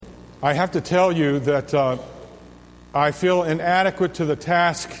I have to tell you that I feel inadequate to the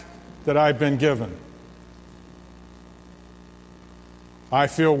task that I've been given. I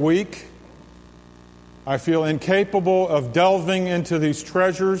feel weak. I feel incapable of delving into these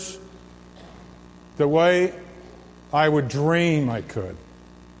treasures the way I would dream I could.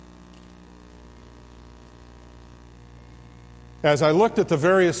 As I looked at the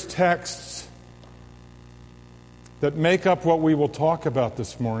various texts that make up what we will talk about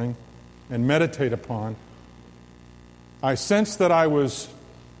this morning and meditate upon, I sensed that I was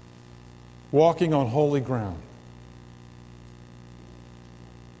walking on holy ground.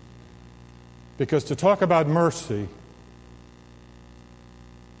 Because to talk about mercy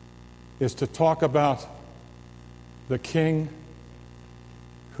is to talk about the King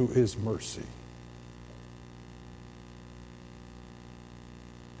who is mercy.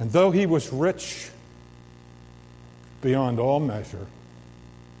 And though he was rich beyond all measure,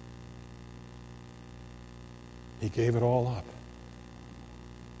 he gave it all up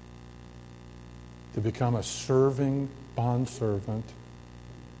to become a serving bondservant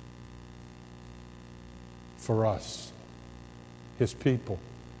for us, his people,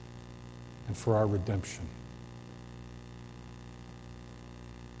 and for our redemption.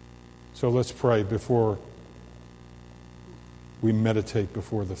 So let's pray before we meditate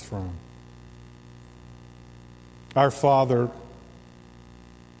before the throne. Our Father,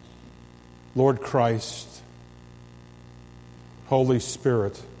 Lord Christ, Holy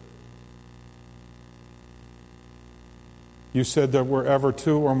Spirit, you said that wherever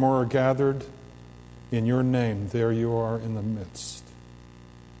two or more are gathered in your name, there you are in the midst.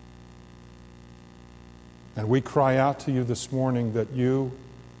 And we cry out to you this morning that you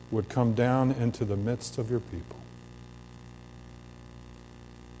would come down into the midst of your people.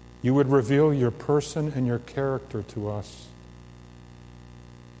 You would reveal your person and your character to us,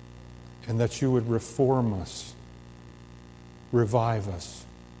 and that you would reform us, revive us,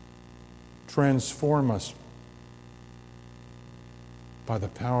 transform us by the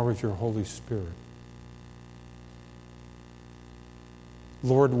power of your Holy Spirit.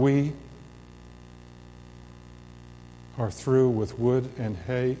 Lord, we are through with wood and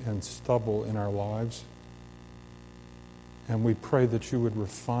hay and stubble in our lives. And we pray that you would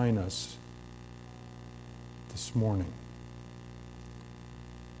refine us this morning.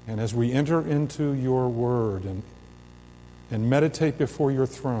 And as we enter into your word and meditate before your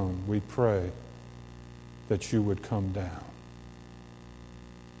throne, we pray that you would come down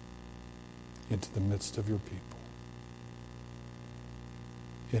into the midst of your people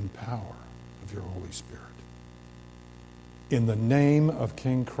in power of your Holy Spirit. In the name of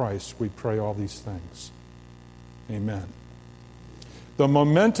King Christ, we pray all these things. Amen. The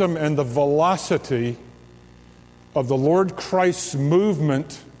momentum and the velocity of the Lord Christ's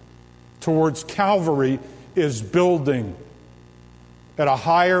movement towards Calvary is building at a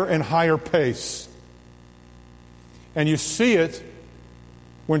higher and higher pace. And you see it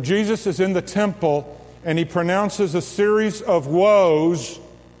when Jesus is in the temple and he pronounces a series of woes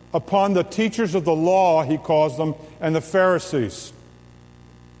upon the teachers of the law, he calls them, and the Pharisees.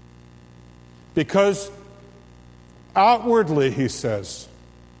 Because outwardly, he says,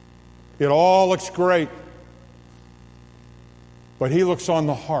 it all looks great, but he looks on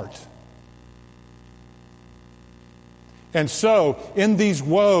the heart. And so, in these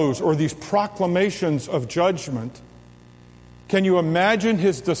woes or these proclamations of judgment, can you imagine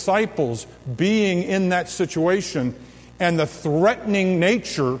his disciples being in that situation and the threatening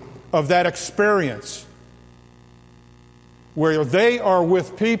nature of that experience, where they are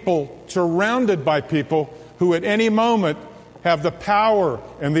with people, surrounded by people who at any moment have the power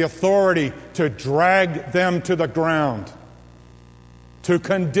and the authority to drag them to the ground, to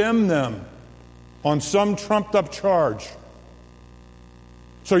condemn them on some trumped-up charge.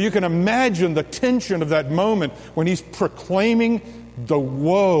 So you can imagine the tension of that moment when he's proclaiming the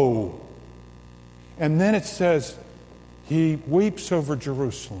woe. And then it says, he weeps over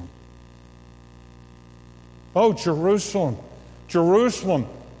Jerusalem. Oh, Jerusalem, Jerusalem,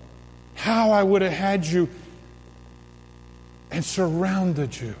 how I would have had you and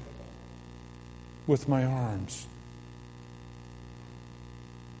surrounded you with my arms.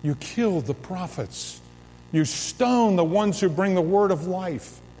 You killed the prophets. You stone the ones who bring the word of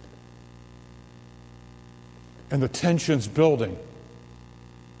life. And the tension's building.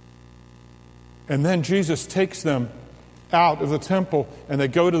 And then Jesus takes them out of the temple and they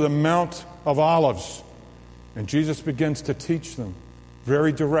go to the Mount of Olives. And Jesus begins to teach them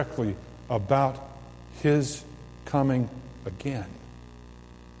very directly about his coming again.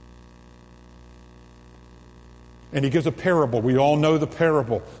 And he gives a parable. We all know the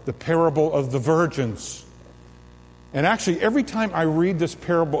parable of the virgins. And actually, every time I read this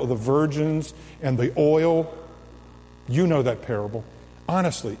parable of the virgins and the oil, you know that parable.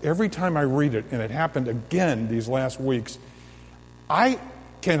 Honestly, every time I read it, and it happened again these last weeks, I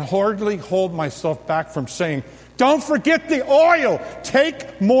can hardly hold myself back from saying, don't forget the oil.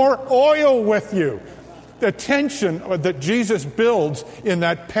 Take more oil with you. The tension that Jesus builds in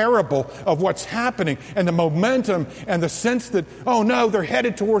that parable of what's happening and the momentum and the sense that, oh no, they're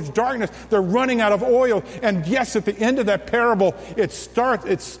headed towards darkness. They're running out of oil. And yes, at the end of that parable, it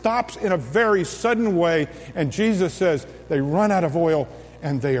stops in a very sudden way. And Jesus says they run out of oil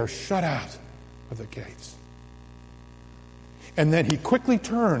and they are shut out of the gates. And then he quickly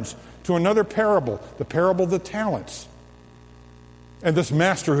turns to another parable, the parable of the talents. And this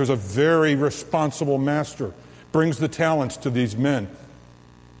master, who's a very responsible master, brings the talents to these men.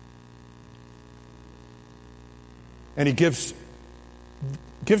 And he gives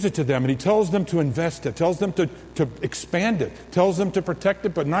it to them, and he tells them to invest it, tells them to expand it, tells them to protect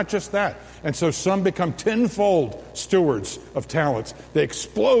it, but not just that. And so some become tenfold stewards of talents. They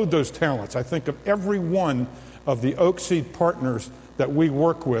explode those talents. I think of every one of the Oak Seed partners that we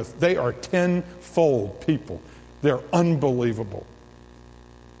work with. They are tenfold people. They're unbelievable.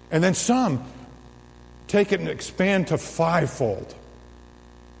 And then some take it and expand to fivefold.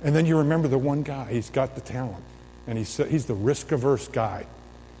 And then you remember the one guy, he's got the talent. And he's the risk-averse guy.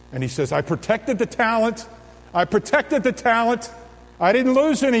 And he says, I protected the talent. I didn't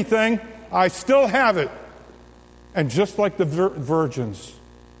lose anything. I still have it. And just like the virgins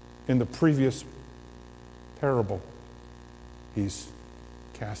in the previous parable, he's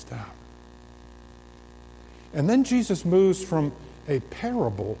cast out. And then Jesus moves from a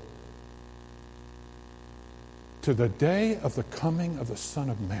parable to the day of the coming of the Son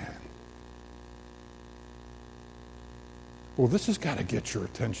of Man. Well, this has got to get your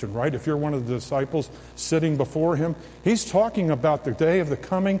attention, right? If you're one of the disciples sitting before him, he's talking about the day of the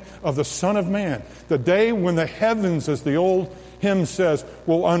coming of the Son of Man. The day when the heavens, as the old hymn says,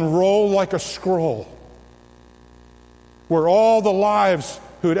 will unroll like a scroll, where all the lives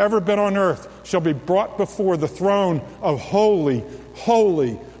who had ever been on earth shall be brought before the throne of holy,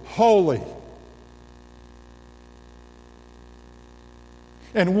 holy, holy.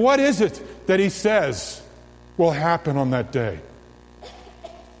 And what is it that he says will happen on that day?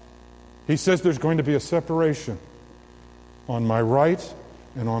 He says there's going to be a separation on my right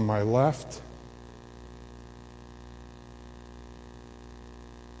and on my left.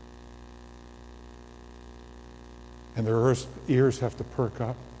 And their ears have to perk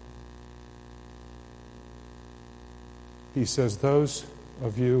up. He says, those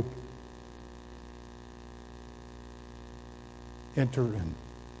of you enter in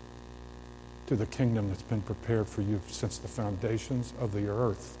to the kingdom that's been prepared for you since the foundations of the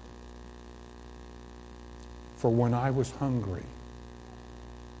earth. For when I was hungry,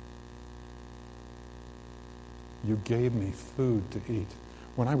 you gave me food to eat.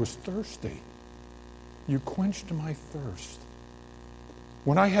 When I was thirsty, you quenched my thirst.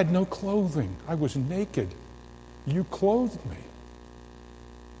 When I had no clothing, I was naked. You clothed me.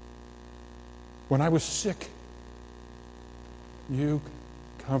 When I was sick, you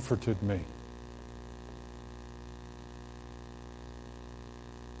comforted me.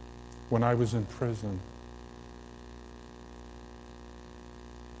 When I was in prison,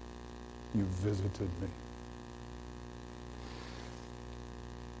 you visited me.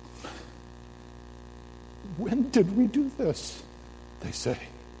 When did we do this? They say,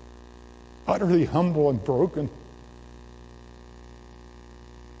 utterly humble and broken.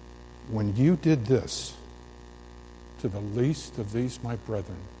 When you did this to the least of these my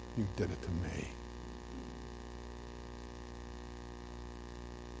brethren, you did it to me.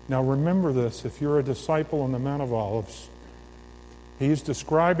 Now remember this, if you're a disciple on the Mount of Olives, he's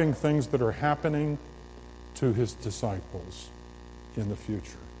describing things that are happening to his disciples in the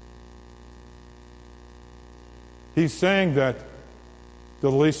future. He's saying that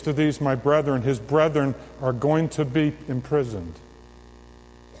the least of these, my brethren, his brethren, are going to be imprisoned.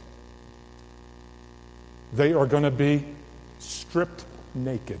 They are going to be stripped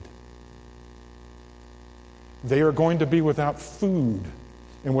naked. They are going to be without food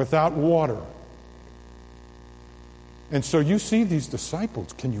and without water. And so you see these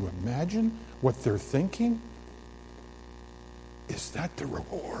disciples. Can you imagine what they're thinking? Is that the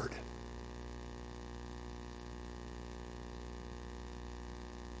reward?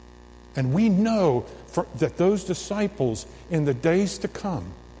 And we know that those disciples in the days to come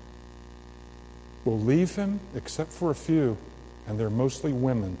will leave him, except for a few, and they're mostly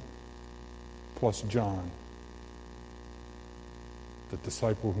women, plus John. the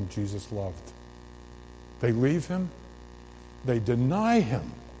disciple whom Jesus loved. They leave him. They deny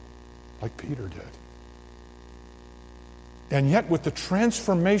him like Peter did. And yet with the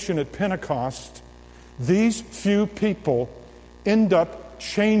transformation at Pentecost, these few people end up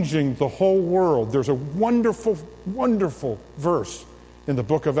changing the whole world. There's a wonderful, wonderful verse in the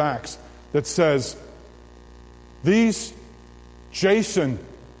book of Acts that says, these Jason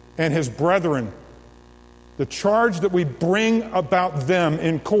and his brethren, the charge that we bring about them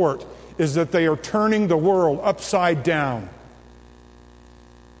in court is that they are turning the world upside down.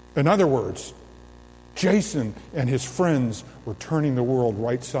 In other words, Jason and his friends were turning the world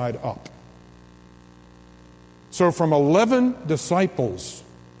right side up. So from 11 disciples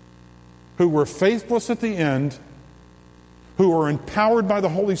who were faithless at the end, who were empowered by the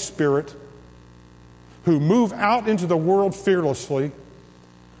Holy Spirit, who move out into the world fearlessly,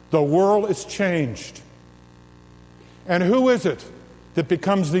 the world is changed. And who is it that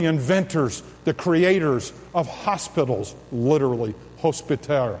becomes the inventors, the creators of hospitals, literally,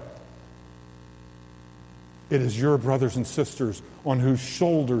 hospitaire? It is your brothers and sisters on whose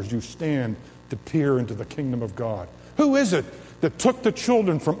shoulders you stand to peer into the kingdom of God. Who is it that took the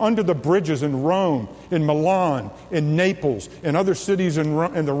children from under the bridges in Rome, in Milan, in Naples, in other cities in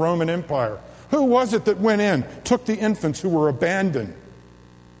the Roman Empire? Who was it that went in, took the infants who were abandoned,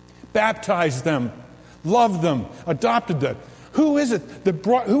 baptized them, loved them, adopted them? Who is it that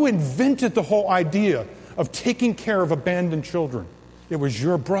who invented the whole idea of taking care of abandoned children? It was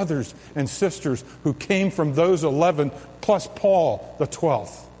your brothers and sisters who came from those 11 plus Paul, the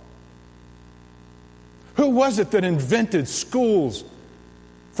 12th. Who was it that invented schools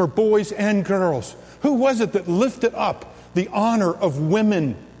for boys and girls? Who was it that lifted up the honor of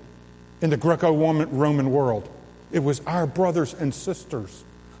women in the Greco-Roman world? It was our brothers and sisters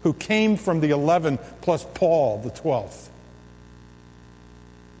who came from the 11 plus Paul, the 12th.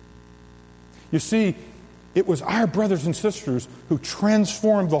 You see, it was our brothers and sisters who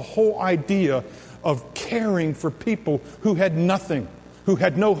transformed the whole idea of caring for people who had nothing, who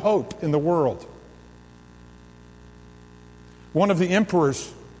had no hope in the world. One of the emperors,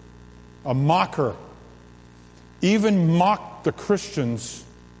 a mocker, even mocked the Christians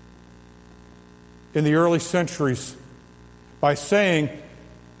in the early centuries by saying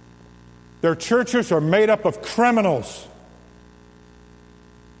their churches are made up of criminals.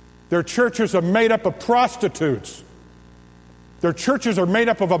 Their churches are made up of prostitutes. Their churches are made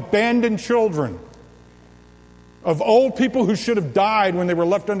up of abandoned children, of old people who should have died when they were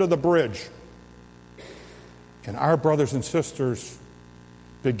left under the bridge. And our brothers and sisters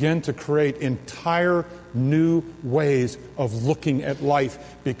begin to create entire new ways of looking at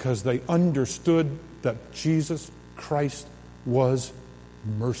life because they understood that Jesus Christ was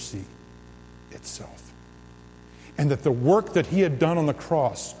mercy itself. And that the work that he had done on the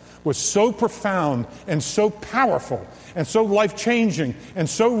cross was so profound and so powerful and so life-changing and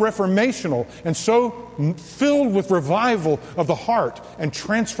so reformational and so filled with revival of the heart and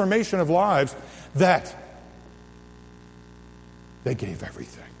transformation of lives that they gave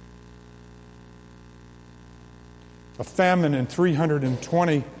everything. A famine in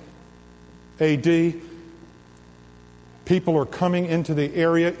 320 AD, people are coming into the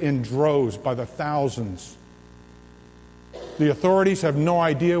area in droves by the thousands. The authorities have no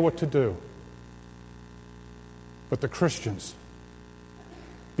idea what to do. But the Christians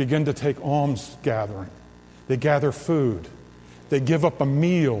begin to take alms gathering. They gather food. They give up a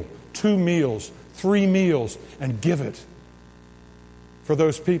meal, 2 meals, 3 meals, and give it for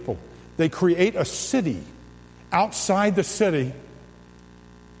those people. They create a city outside the city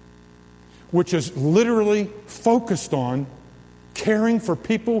which is literally focused on caring for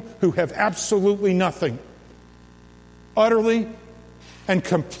people who have absolutely nothing, utterly and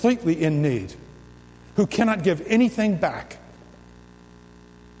completely in need, who cannot give anything back.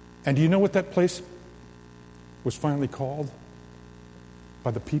 And do you know what that place was finally called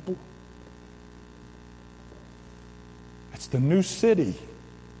by the people? It's the new city.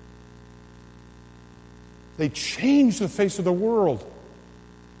 They changed the face of the world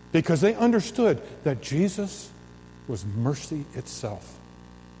because they understood that Jesus was mercy itself.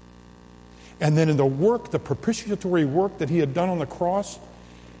 And then in the work, the propitiatory work that he had done on the cross,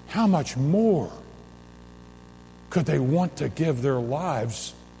 how much more could they want to give their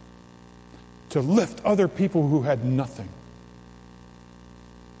lives to lift other people who had nothing?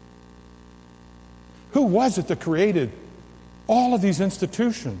 Who was it that created all of these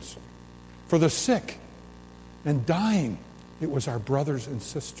institutions for the sick and dying? It was our brothers and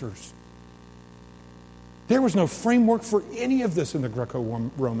sisters. There was no framework for any of this in the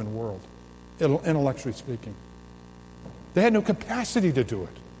Greco-Roman world, intellectually speaking. They had no capacity to do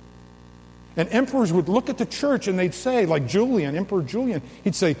it. And emperors would look at the church and they'd say, like Julian, Emperor Julian,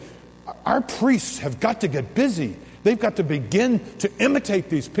 he'd say, our priests have got to get busy. They've got to begin to imitate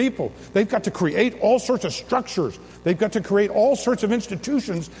these people. They've got to create all sorts of structures. They've got to create all sorts of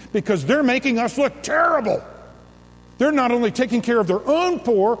institutions because they're making us look terrible. They're not only taking care of their own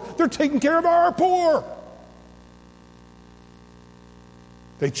poor, they're taking care of our poor.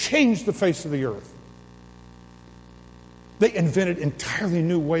 They changed the face of the earth. They invented entirely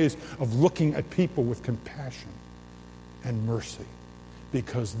new ways of looking at people with compassion and mercy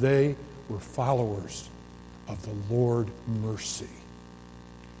because they were followers of the Lord Mercy.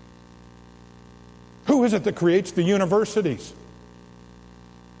 Who is it that creates the universities?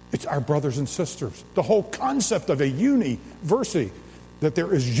 It's our brothers and sisters. The whole concept of a university, that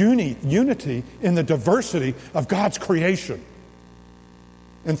there is unity in the diversity of God's creation.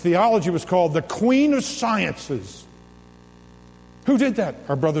 And theology was called the Queen of Sciences. Who did that?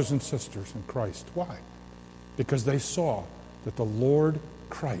 Our brothers and sisters in Christ. Why? Because they saw that the Lord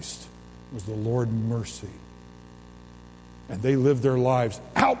Christ was the Lord Mercy. And they lived their lives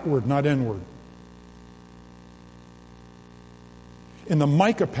outward, not inward. In the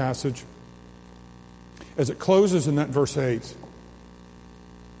Micah passage, as it closes in that verse 8,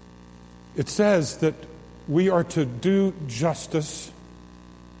 it says that we are to do justice,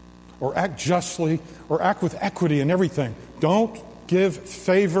 or act justly, or act with equity in everything. Don't give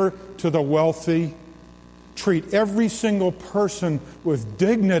favor to the wealthy. Treat every single person with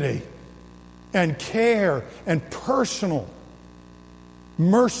dignity and care and personal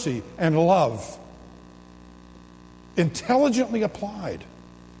mercy and love. Intelligently applied.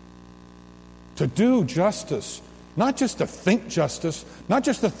 To do justice. Not just to think justice, not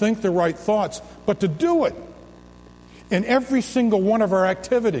just to think the right thoughts, but to do it in every single one of our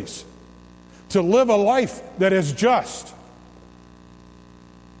activities. To live a life that is just.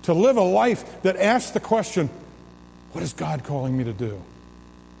 To live a life that asks the question, what is God calling me to do?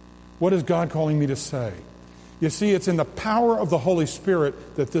 What is God calling me to say? You see, it's in the power of the Holy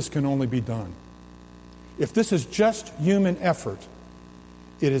Spirit that this can only be done. If this is just human effort,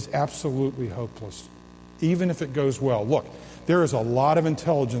 it is absolutely hopeless, even if it goes well. Look, there is a lot of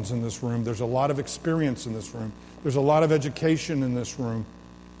intelligence in this room. There's a lot of experience in this room. There's a lot of education in this room.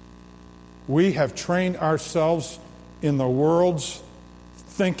 We have trained ourselves in the world's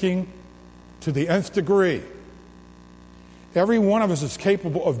thinking to the nth degree. Every one of us is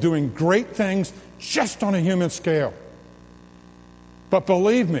capable of doing great things just on a human scale. But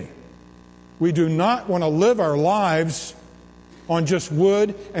believe me, we do not want to live our lives on just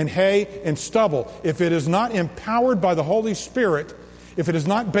wood and hay and stubble. If it is not empowered by the Holy Spirit, if it is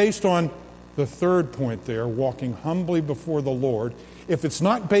not based on the third point there, walking humbly before the Lord, if it's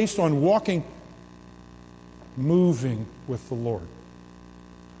not based on moving with the Lord,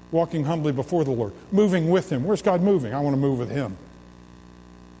 walking humbly before the Lord, moving with Him. Where's God moving? I want to move with Him.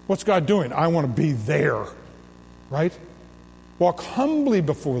 What's God doing? I want to be there, right? Walk humbly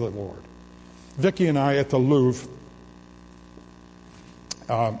before the Lord. Vicki and I at the Louvre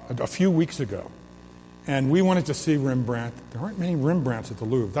a few weeks ago, and we wanted to see Rembrandt. There aren't many Rembrandts at the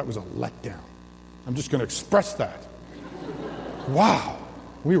Louvre. That was a letdown. I'm just going to express that. Wow,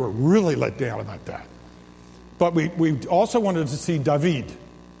 we were really let down about that. But we also wanted to see David,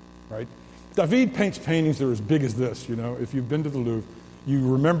 right? David paints paintings that are as big as this, you know. If you've been to the Louvre,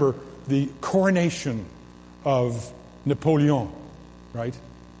 you remember the coronation of Napoleon, right?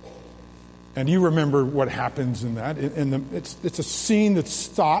 And you remember what happens in that. It's a scene that's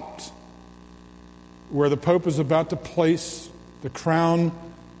stopped where the Pope is about to place the crown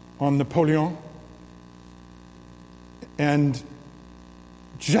on Napoleon. And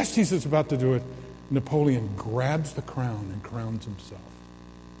just as he's about to do it, Napoleon grabs the crown and crowns himself.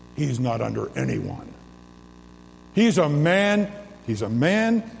 He's not under anyone. He's a man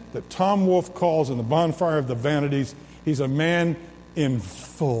that Tom Wolfe calls in The Bonfire of the Vanities, he's a man in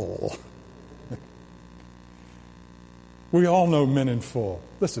full. We all know men in full.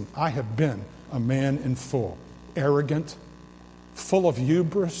 Listen, I have been a man in full. Arrogant, full of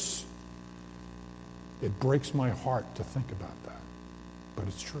hubris. It breaks my heart to think about that, but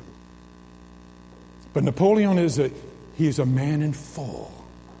it's true. But Napoleon is a man in full.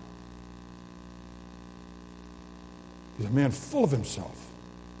 He's a man full of himself.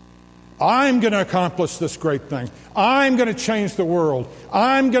 I'm going to accomplish this great thing. I'm going to change the world.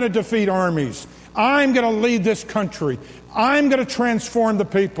 I'm going to defeat armies. I'm going to lead this country. I'm going to transform the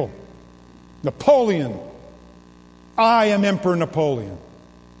people. Napoleon. I am Emperor Napoleon.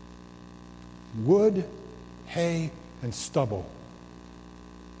 Wood, hay, and stubble.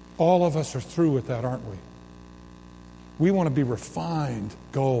 All of us are through with that, aren't we? We want to be refined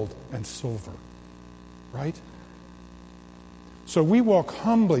gold and silver, right? So we walk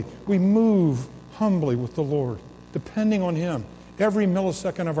humbly. We move humbly with the Lord, depending on Him every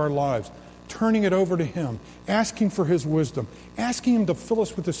millisecond of our lives, turning it over to Him, asking for His wisdom, asking Him to fill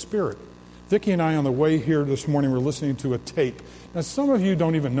us with His Spirit. Vicki and I, on the way here this morning, were listening to a tape. Now, some of you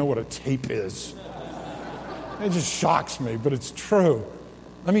don't even know what a tape is. It just shocks me, but it's true.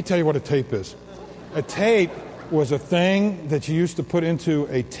 Let me tell you what a tape is. A tape was a thing that you used to put into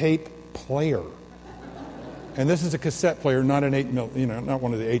a tape player. And this is a cassette player, not an 8mm, not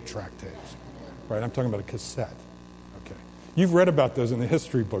one of the 8-track tapes. Right? I'm talking about a cassette. Okay. You've read about those in the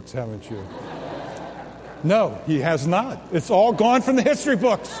history books, haven't you? No, he has not. It's all gone from the history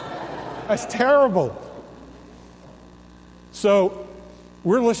books. That's terrible. So,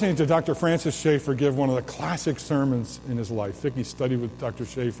 we're listening to Dr. Francis Schaeffer give one of the classic sermons in his life. Vicki studied with Dr.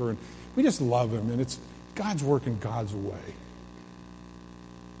 Schaeffer, and we just love him, and it's God's work in God's way.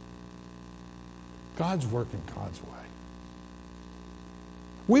 God's work in God's way.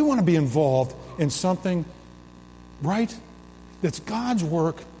 We want to be involved in something, right, that's God's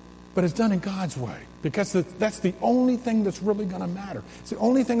work, but it's done in God's way. Because that's the only thing that's really going to matter. It's the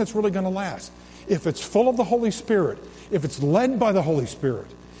only thing that's really going to last. If it's full of the Holy Spirit, if it's led by the Holy Spirit,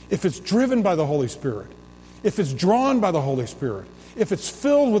 if it's driven by the Holy Spirit, if it's drawn by the Holy Spirit, if it's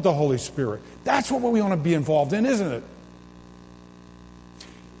filled with the Holy Spirit, that's what we want to be involved in, isn't it?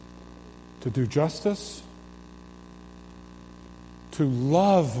 To do justice, to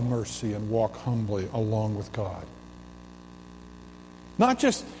love mercy and walk humbly along with God. Not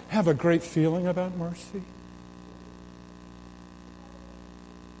just have a great feeling about mercy.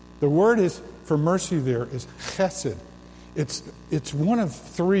 The word for mercy there is chesed. It's one of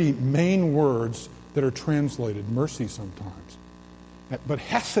 3 main words that are translated mercy sometimes. But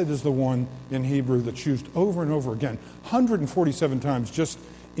hesed is the one in Hebrew that's used over and over again, 147 times just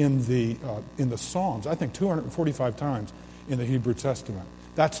in the Psalms. I think 245 times in the Hebrew Testament.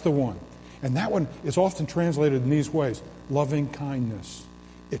 That's the one. And that one is often translated in these ways: loving kindness,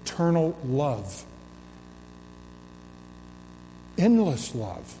 eternal love, endless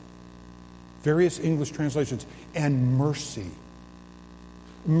love, various English translations, and mercy.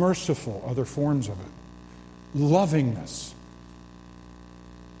 Merciful, other forms of it. Lovingness.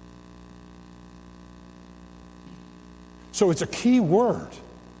 So it's a key word.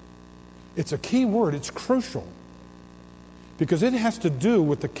 It's a key word. It's crucial. Because it has to do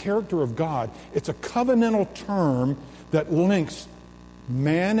with the character of God. It's a covenantal term that links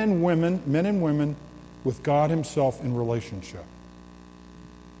men and women with God Himself in relationship.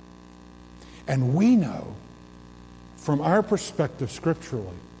 And we know, from our perspective scripturally,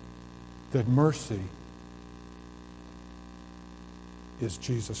 that mercy is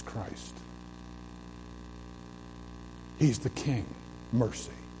Jesus Christ. He's the King, mercy.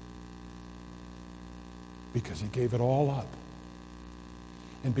 Because He gave it all up.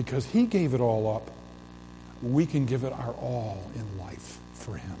 And because He gave it all up, we can give it our all in life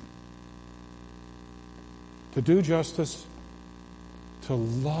for Him. To do justice, to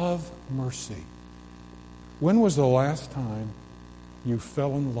love mercy. When was the last time you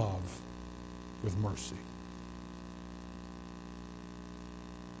fell in love with mercy?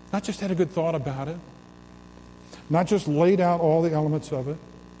 Not just had a good thought about it, not just laid out all the elements of it,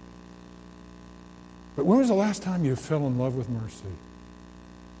 but when was the last time you fell in love with mercy?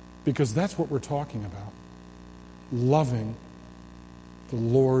 Because that's what we're talking about. Loving the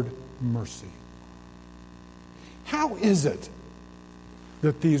Lord mercy. How is it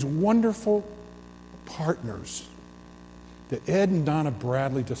that these wonderful partners that Ed and Donna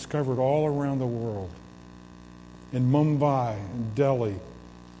Bradley discovered all around the world, in Mumbai, in Delhi,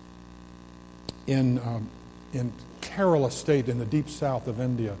 in Kerala State in the deep south of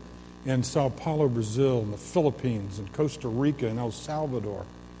India, in Sao Paulo, Brazil, in the Philippines, in Costa Rica, in El Salvador,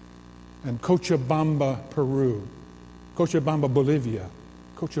 and Cochabamba, Peru, Cochabamba, Bolivia.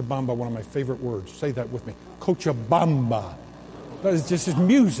 Cochabamba, one of my favorite words. Say that with me. Cochabamba. That is just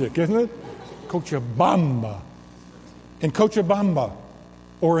music, isn't it? Cochabamba. In Cochabamba,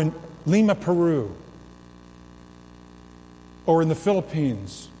 or in Lima, Peru, or in the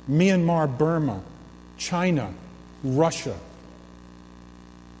Philippines, Myanmar, Burma, China, Russia.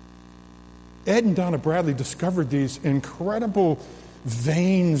 Ed and Donna Bradley discovered these incredible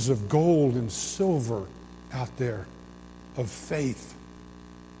veins of gold and silver out there of faith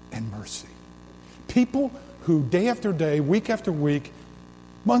and mercy. People who day after day, week after week,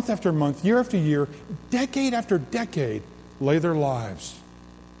 month after month, year after year, decade after decade, lay their lives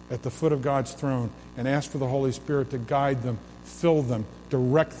at the foot of God's throne and ask for the Holy Spirit to guide them, fill them,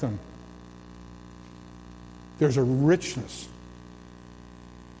 direct them. There's a richness.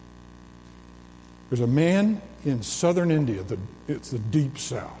 There's a man in southern India, it's the deep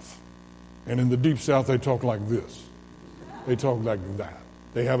south. And in the deep south, they talk like this. They talk like that.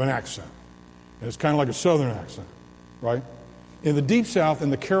 They have an accent. And it's kind of like a southern accent, right? In the deep south, in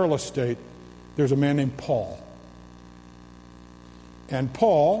the Kerala state, there's a man named Paul. And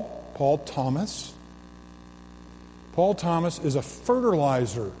Paul Thomas is a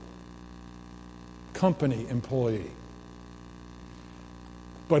fertilizer company employee.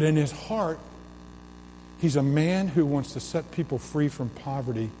 But in his heart, he's a man who wants to set people free from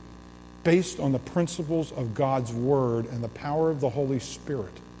poverty based on the principles of God's Word and the power of the Holy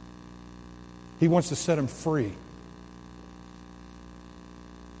Spirit. He wants to set them free.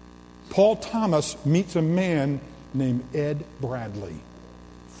 Paul Thomas meets a man named Ed Bradley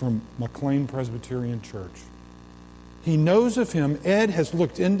from McLean Presbyterian Church. He knows of him. Ed has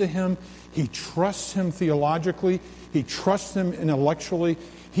looked into him. He trusts him theologically. He trusts him intellectually.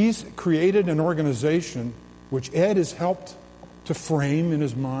 He's created an organization which Ed has helped to frame in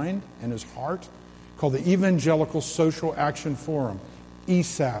his mind and his heart called the Evangelical Social Action Forum.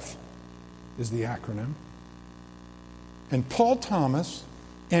 ESAF is the acronym. And Paul Thomas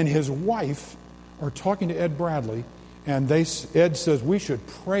and his wife are talking to Ed Bradley, and Ed says, we should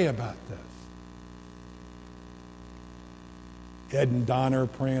pray about this. Ed and Donna are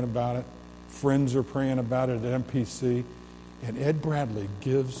praying about it. Friends are praying about it at MPC. And Ed Bradley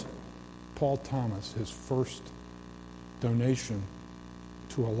gives Paul Thomas his first donation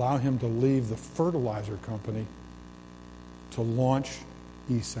to allow him to leave the fertilizer company to launch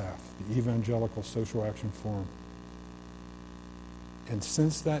ESAF, the Evangelical Social Action Forum. And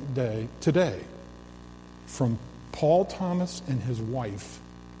since that day, today, from Paul Thomas and his wife,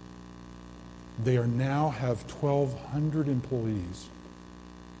 they now have 1,200 employees.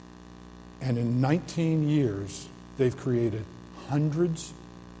 And in 19 years, they've created hundreds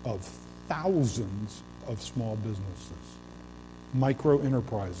of thousands of small businesses. Micro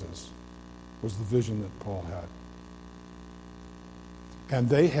enterprises was the vision that Paul had. And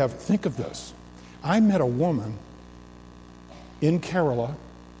they have, think of this. I met a woman in Kerala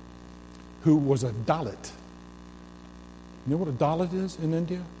who was a Dalit. You know what a Dalit is in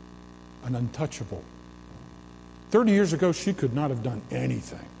India? An untouchable. 30 years ago, she could not have done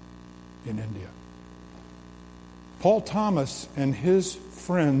anything in India. Paul Thomas and his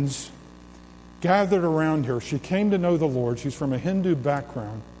friends gathered around her. She came to know the Lord. She's from a Hindu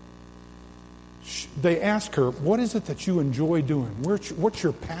background. They asked her, what is it that you enjoy doing? What's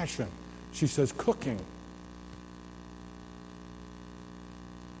your passion? She says, cooking.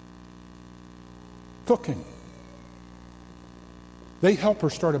 Cooking. They help her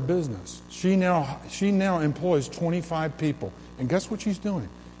start a business. She now employs 25 people. And guess what she's doing?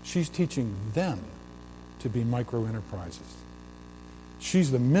 She's teaching them to be micro enterprises.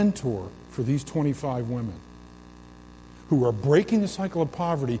 She's the mentor for these 25 women who are breaking the cycle of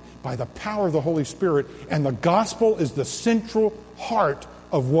poverty by the power of the Holy Spirit, and the gospel is the central heart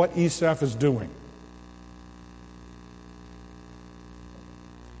of what ESAF is doing.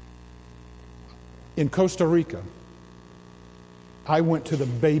 In Costa Rica, I went to the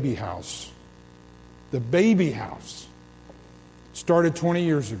baby house. The baby house started 20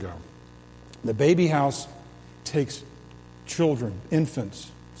 years ago. The baby house takes children,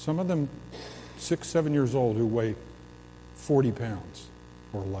 infants, some of them 6, 7 years old, who weigh 40 pounds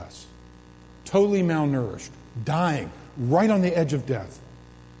or less, totally malnourished, dying, right on the edge of death.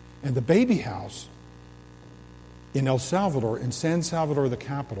 And the baby house in El Salvador, in San Salvador, the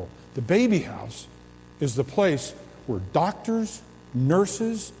capital, the baby house is the place where doctors,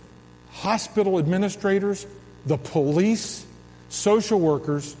 nurses, hospital administrators, the police, social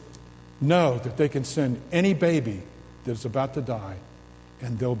workers know that they can send any baby that's about to die,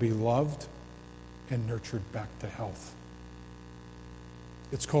 and they'll be loved and nurtured back to health.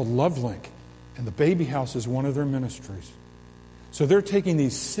 It's called LoveLink, and the baby house is one of their ministries. So they're taking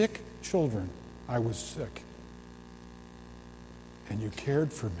these sick children. I was sick, and you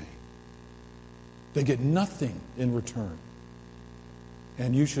cared for me. They get nothing in return.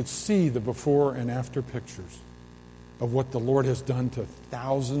 And you should see the before and after pictures of what the Lord has done to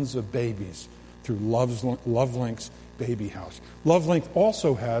thousands of babies through LoveLink's baby house. LoveLink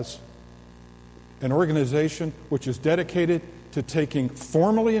also has an organization which is dedicated to taking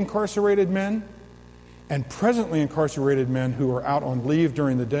formerly incarcerated men and presently incarcerated men who are out on leave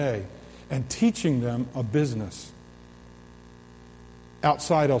during the day and teaching them a business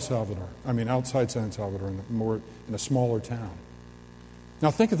outside outside San Salvador, in a smaller town. Now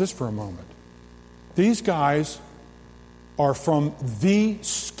think of this for a moment. These guys are from the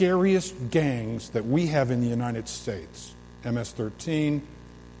scariest gangs that we have in the United States, MS-13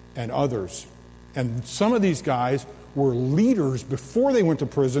 and others. And some of these guys were leaders before they went to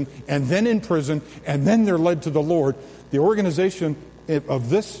prison, and then in prison, and then they're led to the Lord. The organization of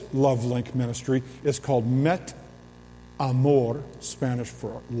this Love Link ministry is called Met Amor, Spanish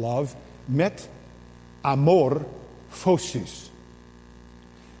for love. Met Amor Phosis.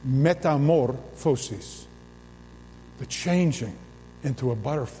 Metamorphosis. The changing into a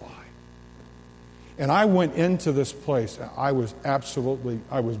butterfly. And I went into this place, I was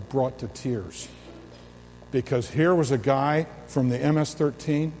brought to tears. Because here was a guy from the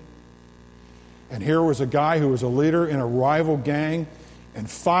MS-13, and here was a guy who was a leader in a rival gang, and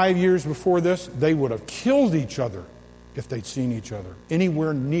 5 years before this, they would have killed each other if they'd seen each other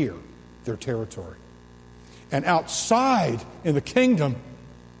anywhere near their territory. And outside in the kingdom,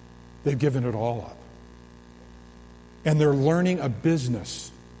 they've given it all up. And they're learning a business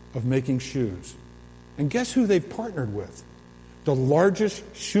of making shoes. And guess who they've partnered with? The largest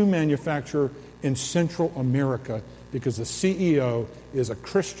shoe manufacturer in Central America, because the CEO is a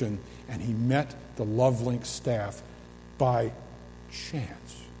Christian and he met the Love Link staff by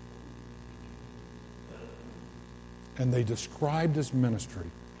chance. And they described his ministry.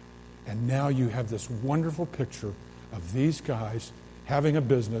 And now you have this wonderful picture of these guys having a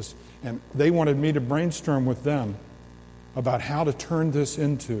business, and they wanted me to brainstorm with them about how to turn this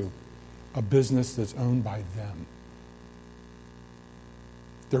into a business that's owned by them.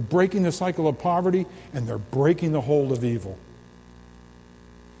 They're breaking the cycle of poverty, and they're breaking the hold of evil.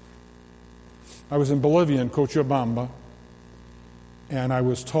 I was in Bolivia, in Cochabamba, and I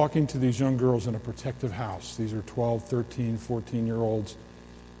was talking to these young girls in a protective house. These are 12, 13, 14-year-olds,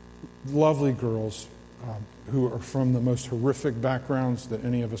 lovely girls who are from the most horrific backgrounds that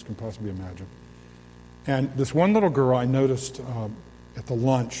any of us can possibly imagine. And this one little girl I noticed at the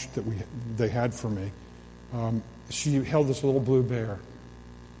lunch that they had for me, she held this little blue bear.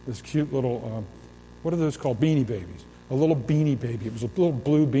 This cute little, what are those called? Beanie Babies. A little beanie baby. It was a little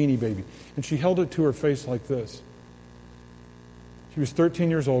blue beanie baby. And she held it to her face like this. She was 13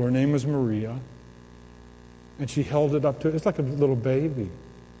 years old. Her name was Maria. And she held it up to, it's like a little baby.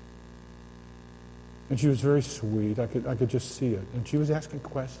 And she was very sweet. I could just see it. And she was asking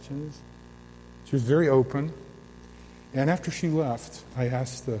questions. She was very open. And after she left, I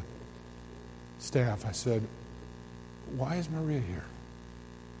asked the staff, I said, "Why is Maria here?"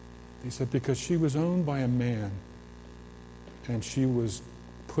 He said, "Because she was owned by a man, and she was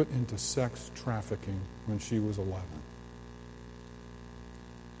put into sex trafficking when she was 11.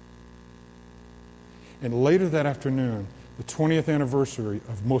 And later that afternoon, the 20th anniversary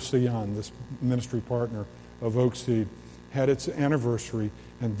of Mosayan, this ministry partner of Oakseed, had its anniversary,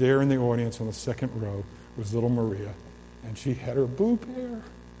 and there in the audience on the second row was little Maria, and she had her blue bear,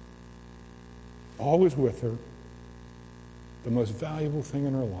 always with her, the most valuable thing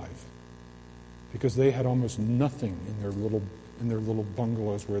in her life. Because they had almost nothing in their little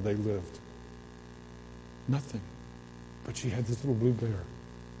bungalows where they lived. Nothing. But she had this little blue bear.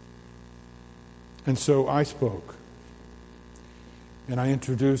 And so I spoke. And I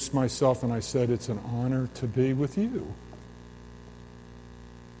introduced myself and I said, "It's an honor to be with you.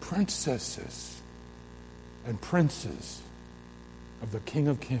 Princesses and princes of the King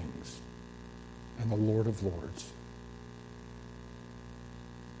of Kings and the Lord of Lords."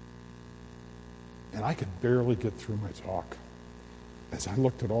 And I could barely get through my talk as I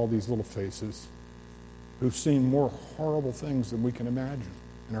looked at all these little faces who've seen more horrible things than we can imagine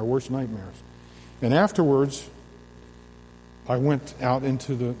in our worst nightmares. And afterwards, I went out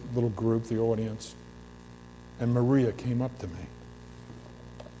into the little group, the audience, and Maria came up to me.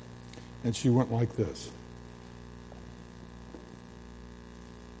 And she went like this.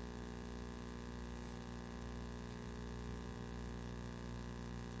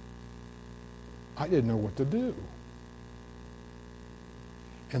 I didn't know what to do.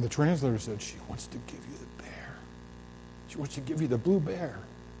 And the translator said, "She wants to give you the bear. She wants to give you the blue bear."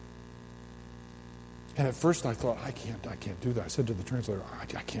 And at first I thought, I can't do that. I said to the translator, I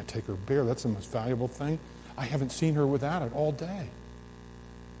can't take her bear. That's the most valuable thing. I haven't seen her without it all day.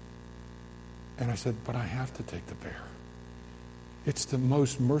 And I said, "But I have to take the bear. It's the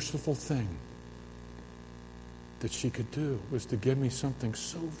most merciful thing that she could do, was to give me something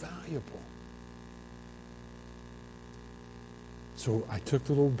so valuable." So I took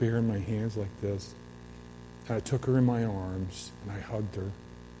the little bear in my hands like this, and I took her in my arms, and I hugged her,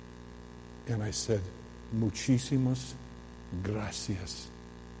 and I said, "Muchísimas gracias,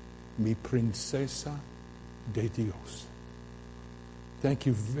 mi princesa de Dios." Thank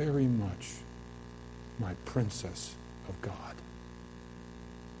you very much, my princess of God.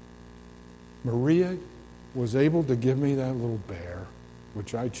 Maria was able to give me that little bear,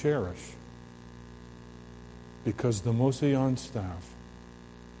 which I cherish, because the Moseon staff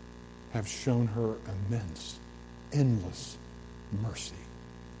have shown her immense, endless mercy.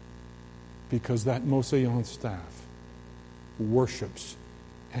 Because that Moseon staff worships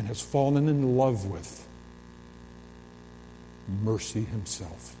and has fallen in love with mercy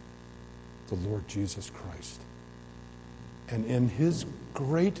himself, the Lord Jesus Christ. And in his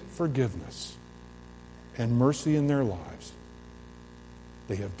great forgiveness and mercy in their lives,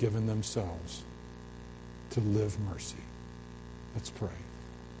 they have given themselves to live mercy. Let's pray.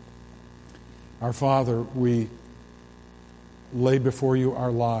 Our Father, we lay before you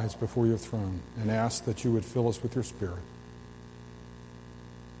our lives, before your throne, and ask that you would fill us with your Spirit.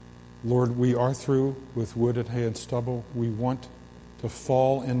 Lord, we are through with wood and hay and stubble. We want to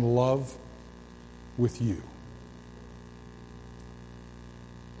fall in love with you.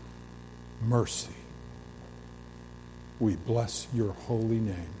 Mercy. We bless your holy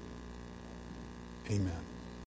name. Amen.